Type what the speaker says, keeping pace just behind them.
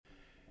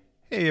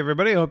Hey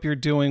everybody, I hope you're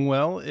doing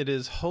well. It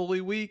is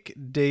Holy Week,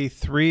 day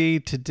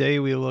 3. Today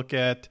we look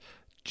at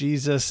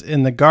Jesus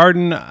in the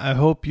garden. I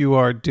hope you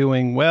are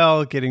doing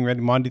well, getting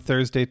ready. Monday,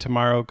 Thursday,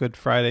 tomorrow, Good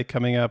Friday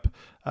coming up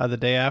the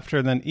day after,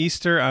 and then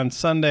Easter on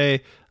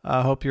Sunday.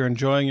 I hope you're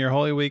enjoying your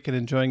Holy Week and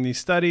enjoying these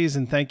studies,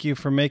 and thank you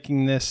for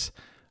making this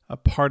a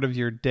part of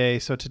your day.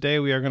 So today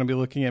we are going to be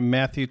looking at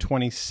Matthew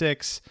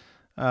 26,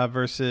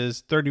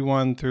 verses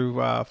 31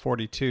 through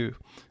 42.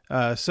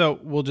 So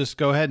we'll just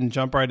go ahead and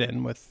jump right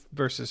in with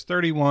verses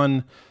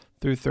 31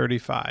 through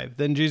 35.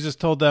 Then Jesus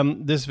told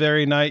them, "This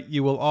very night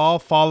you will all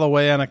fall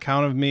away on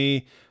account of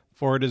me,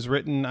 for it is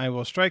written, I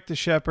will strike the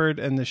shepherd,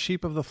 and the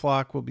sheep of the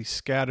flock will be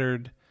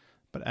scattered.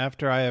 But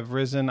after I have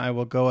risen, I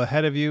will go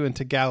ahead of you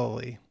into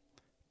Galilee."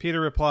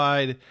 Peter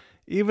replied,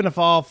 "Even if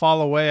all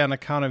fall away on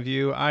account of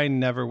you, I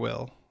never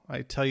will.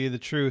 I tell you the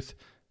truth,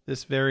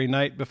 this very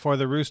night before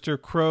the rooster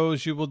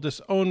crows, you will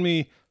disown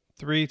me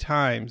 3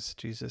 times,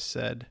 Jesus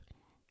said.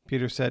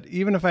 Peter said,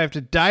 "Even if I have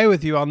to die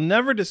with you, I'll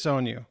never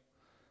disown you."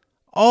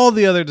 All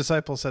the other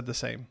disciples said the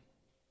same.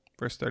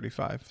 Verse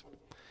 35.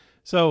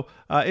 So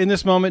in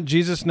this moment,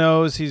 Jesus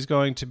knows he's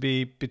going to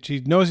be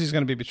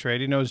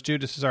betrayed. He knows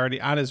Judas is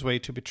already on his way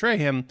to betray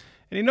him,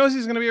 and he knows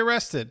he's going to be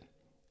arrested.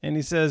 And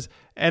he says,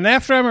 "And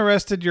after I'm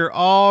arrested, you're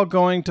all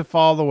going to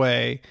fall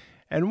away."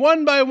 And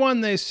one by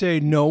one, they say,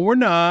 "No, we're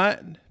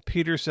not."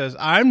 Peter says,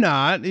 "I'm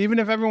not. Even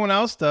if everyone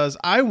else does,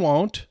 I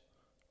won't."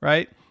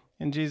 Right?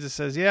 And Jesus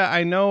says, "Yeah,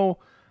 I know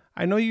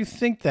you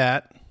think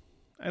that.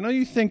 I know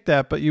you think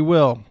that, but you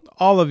will.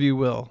 All of you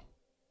will.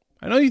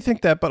 I know you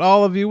think that, but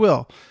all of you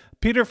will."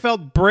 Peter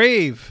felt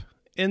brave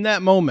in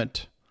that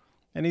moment,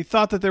 and he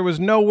thought that there was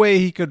no way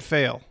he could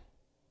fail,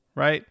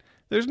 right?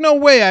 There's no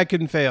way I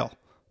can fail.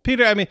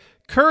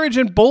 Courage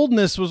and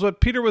boldness was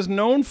what Peter was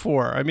known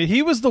for.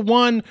 He was the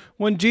one,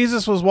 when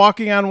Jesus was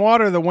walking on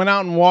water, that went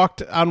out and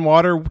walked on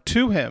water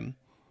to him.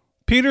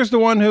 Peter's the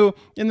one who,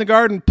 in the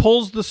garden,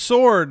 pulls the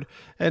sword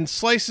and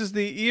slices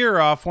the ear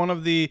off one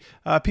of the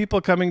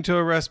people coming to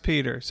arrest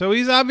Peter. So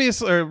he's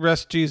obviously,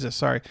 arrest Jesus,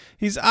 sorry.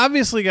 He's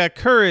obviously got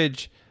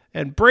courage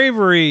and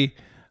bravery,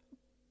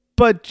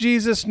 but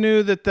Jesus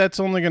knew that that's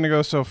only going to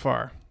go so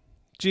far.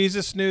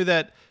 Jesus knew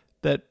that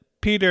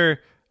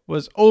Peter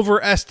was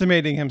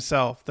overestimating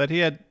himself, that he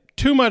had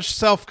too much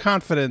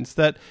self-confidence,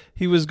 that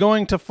he was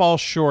going to fall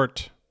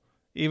short,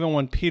 even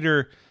when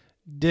Peter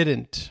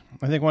didn't.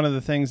 I think one of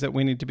the things that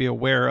we need to be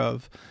aware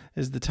of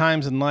is the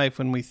times in life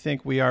when we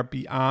think we are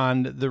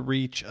beyond the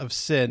reach of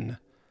sin,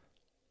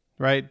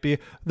 right?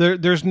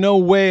 There's no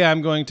way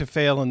I'm going to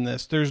fail in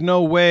this. There's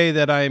no way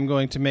that I am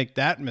going to make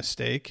that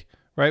mistake,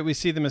 right? We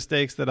see the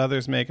mistakes that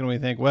others make and we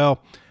think,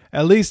 well,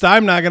 at least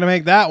I'm not going to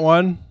make that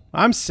one.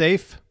 I'm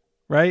safe,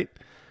 right?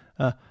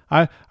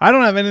 I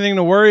don't have anything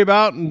to worry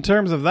about in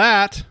terms of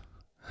that.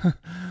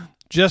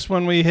 Just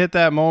when we hit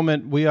that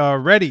moment, we are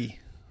ready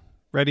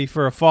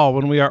for a fall,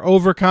 when we are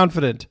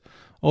overconfident.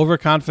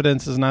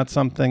 Overconfidence is not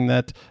something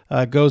that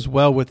goes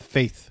well with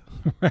faith,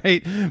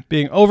 right?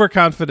 Being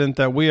overconfident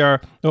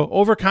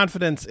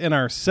overconfidence in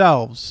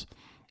ourselves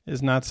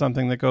is not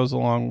something that goes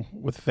along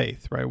with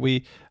faith,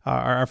 right?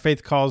 Our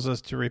faith calls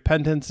us to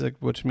repentance,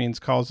 which means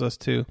calls us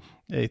to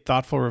a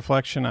thoughtful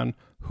reflection on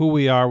who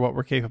we are, what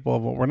we're capable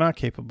of, what we're not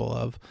capable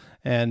of.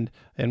 And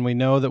we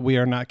know that we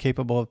are not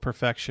capable of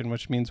perfection,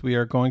 which means we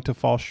are going to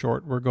fall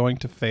short. We're going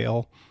to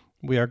fail.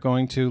 We are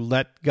going to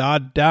let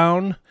God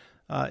down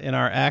in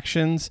our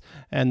actions,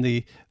 and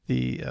the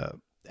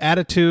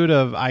attitude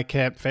of "I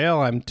can't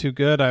fail, I'm too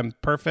good, I'm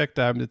perfect,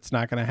 it's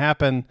not going to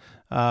happen"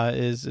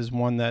 is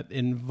one that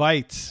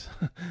invites,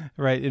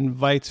 right?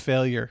 Invites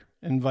failure,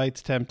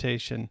 invites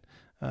temptation.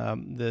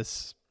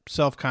 This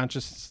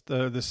self-conscious,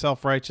 the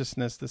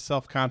self-righteousness, the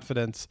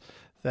self-confidence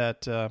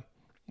that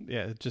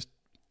it just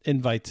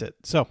invites it.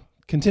 So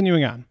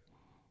continuing on,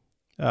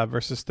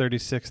 verses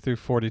 36 through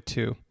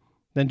 42.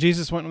 Then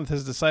Jesus went with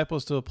his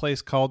disciples to a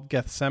place called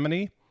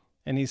Gethsemane,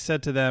 and he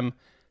said to them,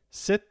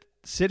 Sit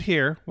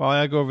here while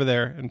I go over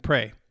there and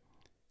pray."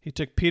 He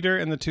took Peter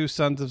and the 2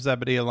 sons of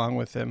Zebedee along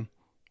with him,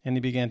 and he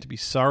began to be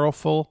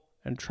sorrowful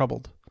and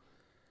troubled.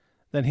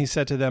 Then he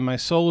said to them, "My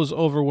soul is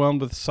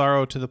overwhelmed with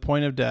sorrow to the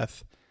point of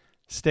death.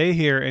 Stay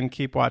here and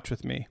keep watch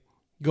with me."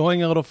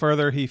 Going a little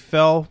further, he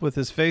fell with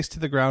his face to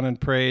the ground and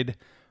prayed,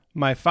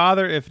 "My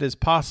Father, if it is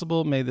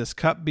possible, may this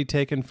cup be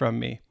taken from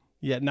me.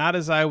 Yet not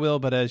as I will,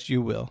 but as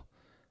you will."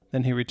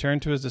 Then he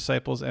returned to his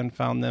disciples and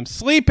found them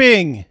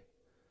sleeping.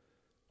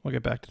 We'll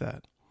get back to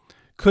that.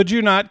 "Could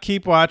you not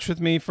keep watch with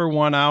me for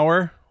 1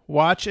 hour?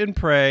 Watch and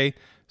pray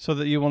so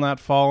that you will not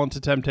fall into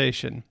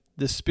temptation.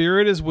 The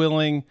spirit is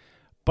willing,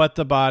 but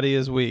the body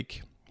is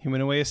weak." He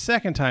went away a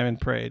second time and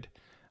prayed,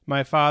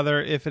 "My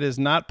Father, if it is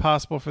not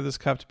possible for this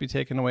cup to be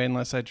taken away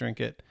unless I drink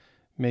it,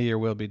 may your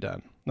will be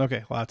done."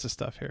 Okay, lots of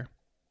stuff here.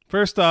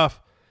 First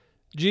off,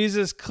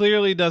 Jesus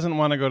clearly doesn't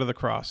want to go to the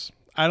cross.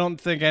 I don't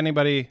think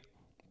anybody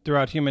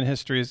throughout human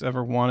history has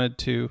ever wanted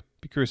to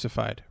be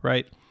crucified,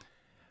 right?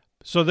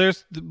 So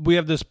we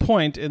have this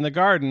point in the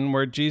garden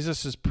where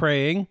Jesus is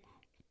praying,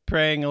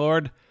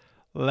 "Lord,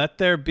 let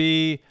there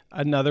be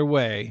another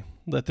way.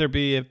 Let there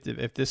be,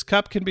 if this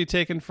cup can be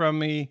taken from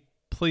me,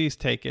 please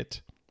take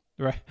it.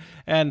 Right.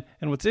 And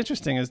what's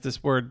interesting is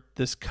this word,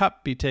 this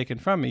cup be taken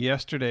from me.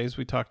 Yesterday's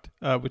we talked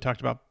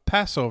about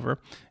Passover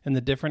and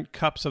the different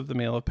cups of the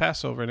meal of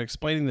Passover and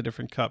explaining the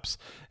different cups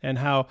and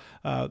how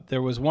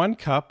there was one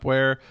cup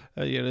where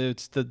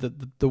it's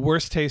the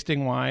worst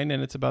tasting wine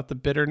and it's about the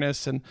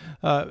bitterness and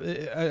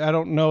I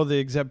don't know the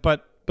exact,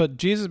 but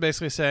Jesus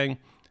basically saying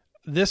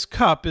this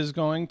cup is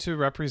going to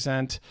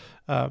represent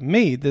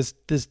me, this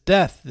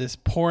death, this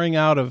pouring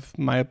out of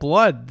my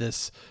blood,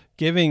 this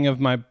giving of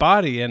my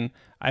body, and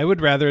I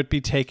would rather it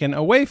be taken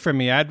away from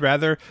me. I'd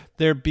rather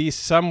there be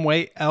some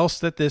way else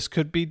that this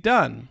could be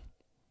done.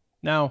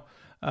 Now,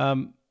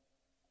 and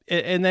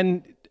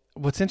then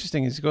what's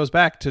interesting is he goes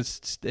back to,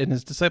 and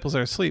his disciples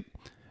are asleep,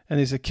 and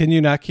he said, "Can you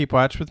not keep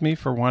watch with me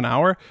for 1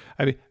 hour?"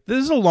 I mean,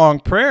 this is a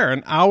long prayer,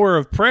 an hour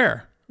of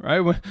prayer,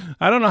 right?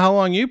 I don't know how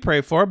long you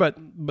pray for, but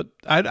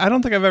I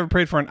don't think I've ever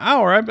prayed for an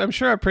hour. I'm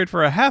sure I've prayed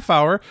for a half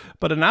hour,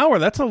 but an hour,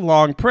 that's a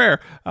long prayer.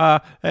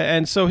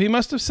 And so he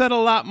must have said a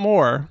lot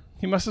more.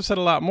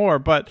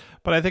 But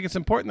I think it's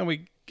important that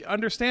we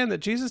understand that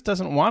Jesus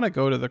doesn't want to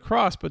go to the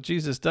cross, but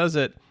Jesus does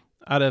it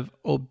out of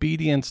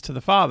obedience to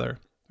the Father,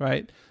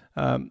 right?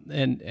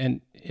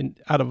 And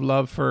out of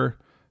love for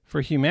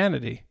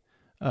humanity.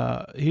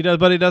 He does,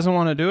 but he doesn't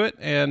want to do it,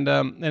 and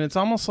it's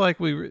almost like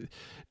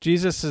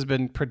Jesus has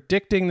been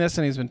predicting this,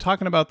 and he's been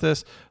talking about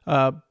this.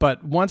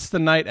 But once the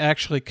night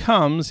actually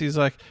comes, he's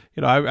like,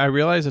 I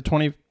realize that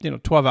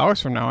 12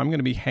 hours from now, I'm going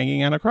to be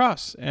hanging on a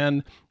cross,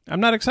 and I'm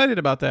not excited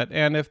about that.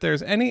 And if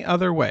there's any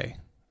other way,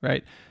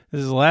 right? This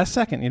is the last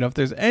second. If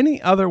there's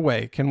any other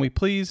way, can we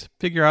please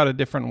figure out a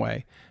different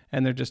way?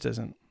 And there just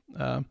isn't.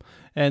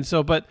 And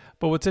so, but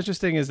what's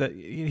interesting is that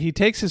he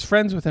takes his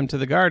friends with him to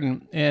the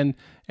garden, and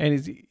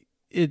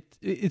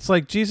it's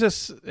like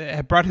Jesus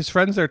had brought his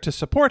friends there to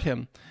support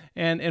him.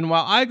 And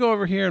while I go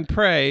over here and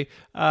pray,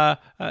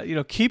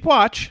 keep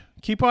watch,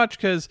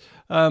 because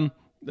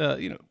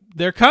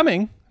they're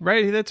coming,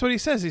 right? That's what he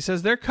says. He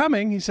says they're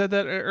coming. He said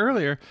that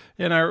earlier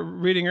in our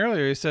reading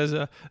earlier. He says,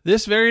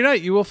 "This very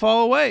night you will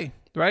fall away,"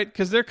 right?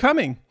 Because they're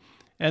coming,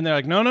 and they're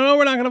like, "No,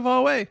 we're not going to fall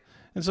away."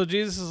 And so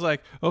Jesus is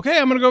like, "Okay,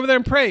 I'm going to go over there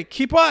and pray.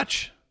 Keep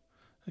watch."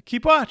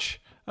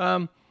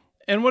 And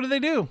what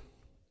do?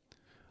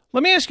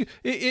 Let me ask you,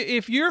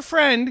 if your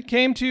friend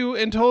came to you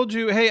and told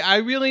you, "Hey, I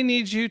really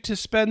need you to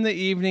spend the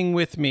evening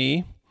with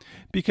me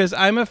because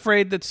I'm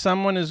afraid that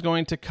someone is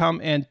going to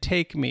come and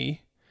take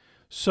me.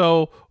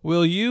 So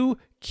will you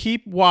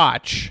keep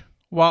watch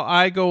while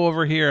I go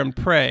over here and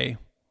pray?"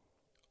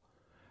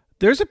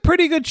 There's a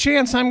pretty good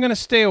chance I'm going to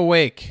stay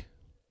awake.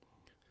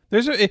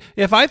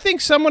 If I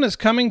think someone is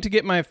coming to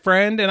get my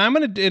friend, and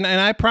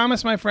I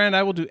promise my friend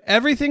I will do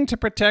everything to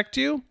protect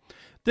you,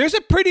 there's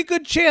a pretty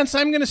good chance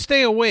I'm going to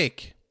stay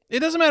awake. It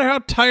doesn't matter how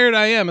tired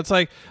I am. It's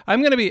like I'm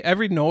going to be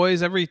every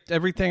noise,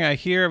 everything I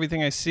hear,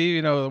 everything I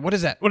see. What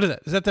is that? What is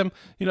that? Is that them?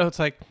 It's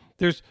like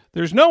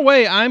there's no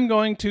way I'm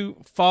going to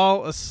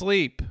fall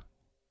asleep.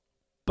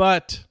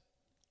 But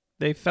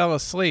they fell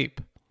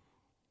asleep.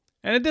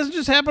 And it doesn't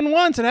just happen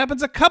once. It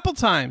happens a couple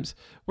times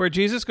where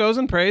Jesus goes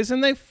and prays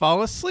and they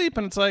fall asleep.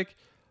 And it's like,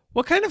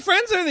 what kind of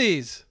friends are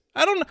these?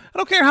 I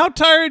don't care how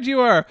tired you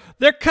are.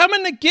 They're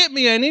coming to get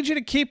me. I need you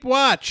to keep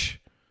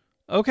watch.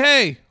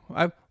 Okay,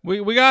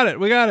 we got it.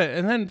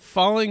 And then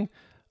falling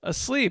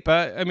asleep.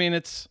 I mean,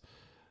 it's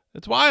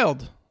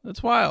wild.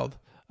 It's wild.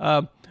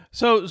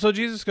 So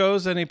Jesus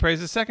goes and he prays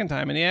the second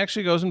time, and he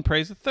actually goes and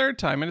prays the third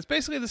time. And it's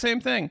basically the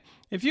same thing.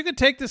 If you could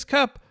take this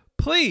cup,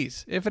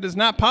 please, if it is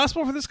not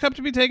possible for this cup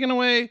to be taken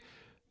away,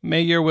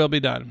 may your will be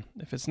done.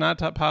 If it's not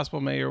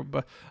possible, may your...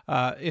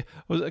 it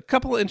was a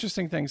couple of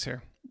interesting things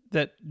here.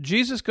 That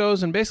Jesus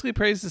goes and basically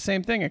prays the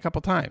same thing a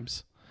couple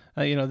times.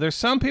 There's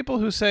some people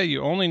who say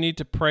you only need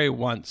to pray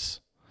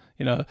once.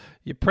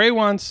 You pray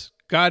once,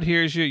 God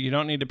hears you. You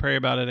don't need to pray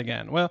about it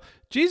again. Well,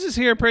 Jesus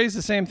here prays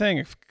the same thing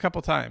a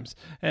couple times.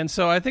 And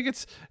so I think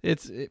it's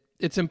an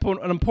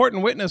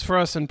important witness for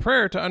us in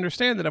prayer to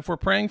understand that if we're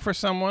praying for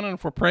someone and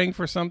if we're praying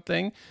for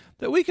something,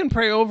 that we can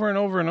pray over and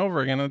over and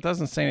over again. It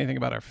doesn't say anything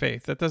about our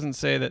faith. That doesn't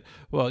say that,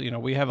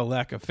 we have a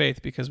lack of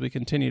faith because we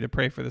continue to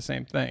pray for the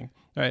same thing.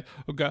 Right?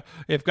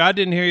 If God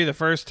didn't hear you the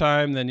first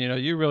time, then,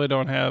 you really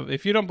don't have,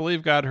 if you don't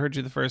believe God heard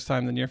you the first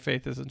time, then your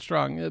faith isn't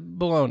strong.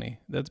 Baloney.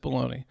 That's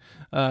baloney.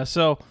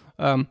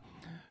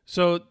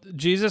 So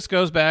Jesus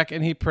goes back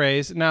and he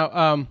prays.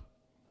 Now,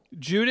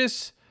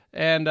 Judas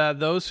and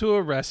those who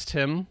arrest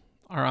him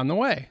are on the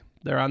way.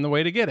 They're on the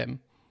way to get him.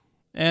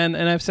 And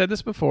I've said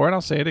this before, and I'll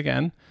say it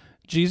again.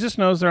 Jesus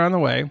knows they're on the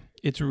way.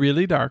 It's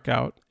really dark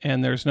out,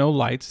 and there's no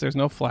lights, there's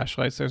no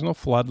flashlights, there's no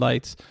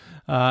floodlights.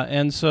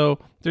 And so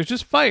there's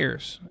just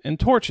fires and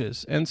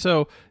torches. And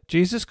so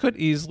Jesus could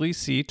easily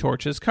see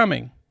torches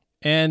coming.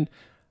 And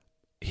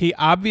he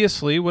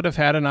obviously would have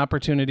had an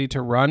opportunity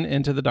to run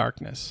into the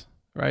darkness,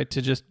 right?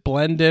 To just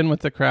blend in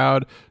with the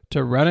crowd,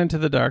 to run into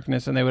the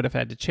darkness, and they would have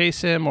had to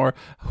chase him, or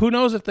who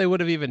knows if they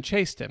would have even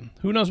chased him.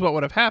 Who knows what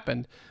would have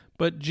happened?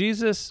 But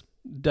Jesus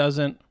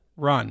doesn't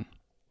run.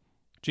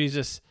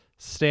 Jesus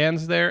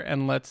stands there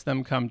and lets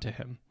them come to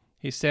him.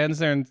 He stands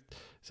there and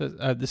says,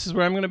 this is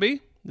where I'm going to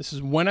be. This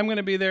is when I'm going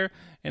to be there.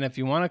 And if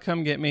you want to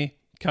come get me,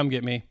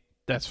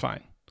 that's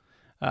fine.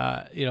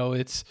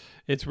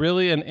 It's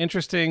really an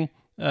interesting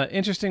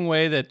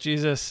way that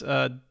Jesus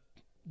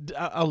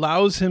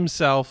allows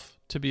himself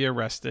to be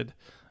arrested.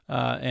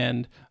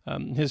 And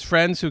his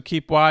friends who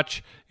keep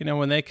watch,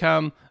 when they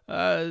come,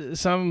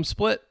 some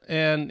split,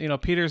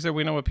 and, Peter's there.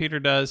 We know what Peter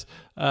does,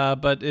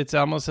 but it's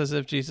almost as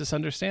if Jesus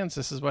understands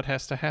this is what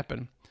has to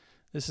happen.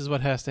 This is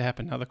what has to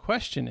happen. Now, the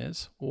question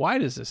is, why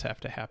does this have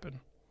to happen?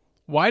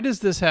 Why does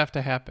this have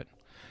to happen?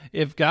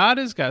 If God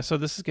is God, so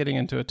this is getting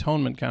into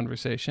atonement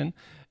conversation.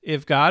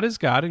 If God is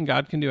God and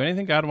God can do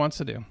anything God wants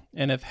to do,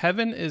 and if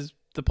heaven is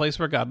the place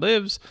where God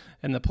lives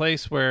and the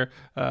place where,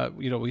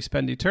 we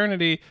spend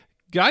eternity,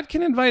 God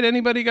can invite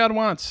anybody God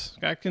wants.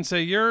 God can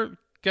say,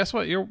 guess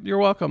what? You're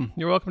welcome.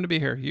 You're welcome to be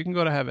here. You can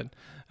go to heaven.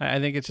 I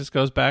think it just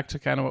goes back to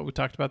kind of what we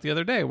talked about the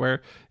other day,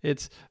 where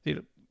it's,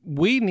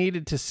 we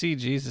needed to see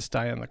Jesus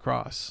die on the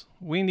cross.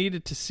 We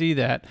needed to see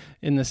that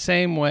in the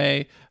same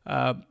way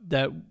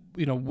that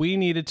we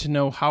needed to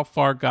know how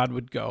far God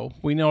would go.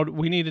 We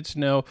needed to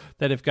know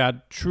that if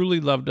God truly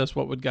loved us,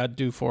 what would God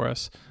do for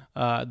us?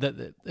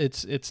 That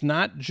it's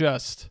not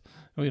just,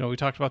 we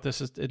talked about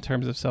this in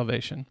terms of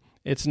salvation.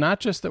 It's not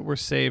just that we're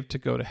saved to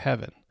go to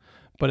heaven,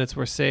 but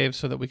we're saved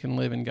so that we can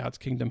live in God's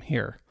kingdom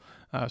here.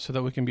 So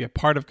that we can be a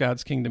part of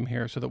God's kingdom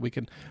here, so that we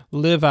can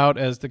live out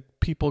as the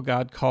people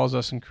God calls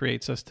us and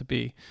creates us to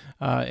be.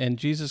 And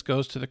Jesus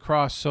goes to the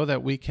cross so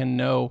that we can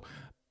know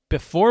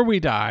before we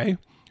die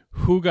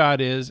who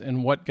God is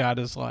and what God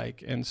is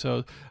like. And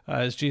so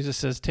as Jesus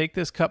says, take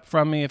this cup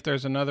from me. If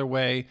there's another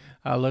way,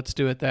 let's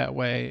do it that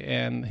way.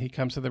 And he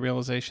comes to the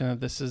realization that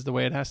this is the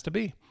way it has to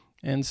be.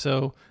 And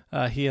so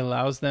he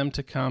allows them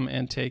to come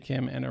and take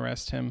him and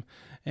arrest him.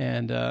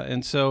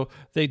 And so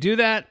they do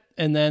that,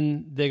 and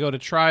then they go to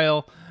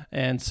trial.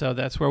 And so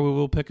that's where we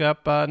will pick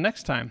up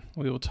next time.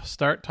 We will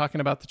start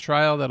talking about the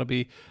trial. That'll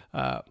be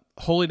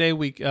Holy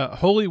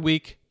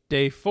Week,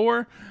 Day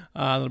 4.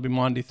 That'll be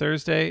Maundy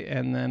Thursday,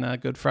 and then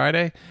Good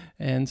Friday.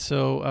 And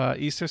so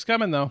Easter's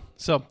coming, though.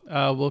 So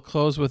we'll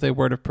close with a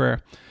word of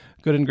prayer.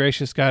 Good and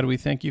gracious God, we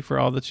thank you for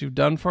all that you've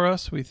done for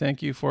us. We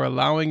thank you for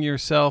allowing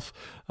yourself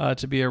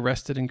to be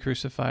arrested and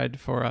crucified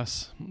for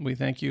us. We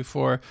thank you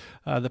for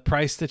the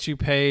price that you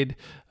paid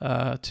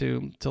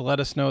to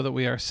let us know that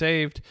we are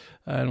saved.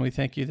 And we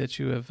thank you that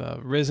you have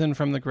risen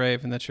from the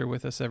grave and that you're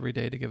with us every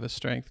day to give us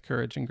strength,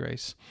 courage, and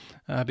grace.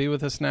 Be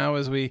with us now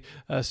as we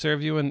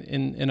serve you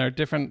in our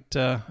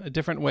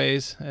different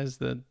ways, as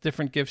the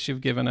different gifts you've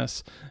given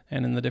us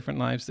and in the different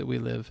lives that we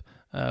live.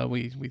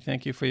 We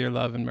thank you for your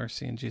love and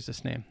mercy in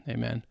Jesus' name.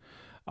 Amen.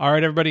 All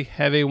right, everybody,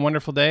 have a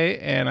wonderful day,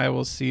 and I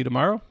will see you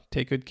tomorrow.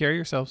 Take good care of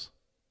yourselves.